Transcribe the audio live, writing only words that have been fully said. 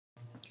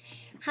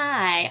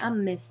Hi,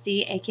 I'm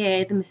Misty,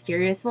 aka the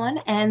Mysterious One,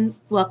 and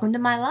welcome to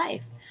my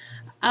life.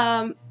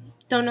 Um,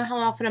 don't know how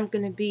often I'm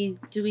going to be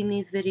doing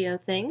these video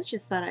things,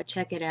 just thought I'd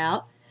check it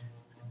out.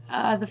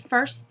 The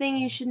first thing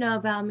you should know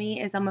about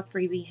me is I'm a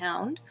freebie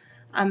hound.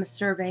 I'm a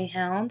survey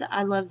hound.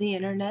 I love the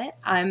internet.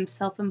 I'm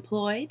self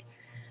employed.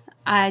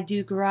 I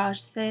do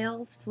garage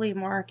sales, flea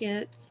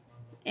markets,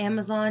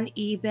 Amazon,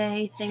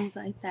 eBay, things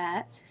like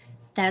that.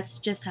 That's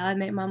just how I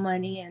make my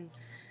money and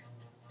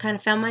kind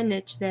of found my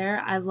niche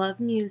there. I love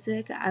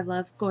music. I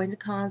love going to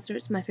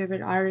concerts. My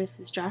favorite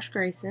artist is Josh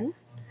Grayson.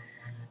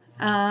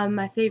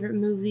 My favorite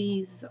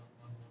movies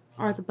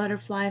are The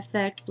Butterfly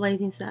Effect,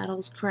 Blazing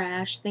Saddles,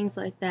 Crash, things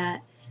like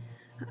that.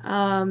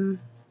 Um,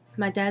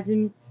 my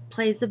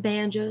plays the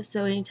banjo,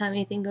 so anytime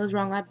anything goes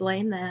wrong, I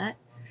blame that.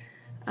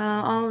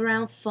 All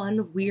around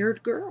fun,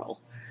 weird girl.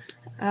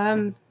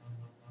 Um,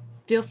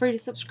 feel free to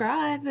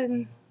subscribe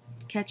and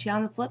catch you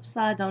on the flip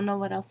side. Don't know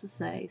what else to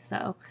say,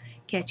 so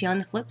catch you on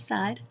the flip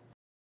side.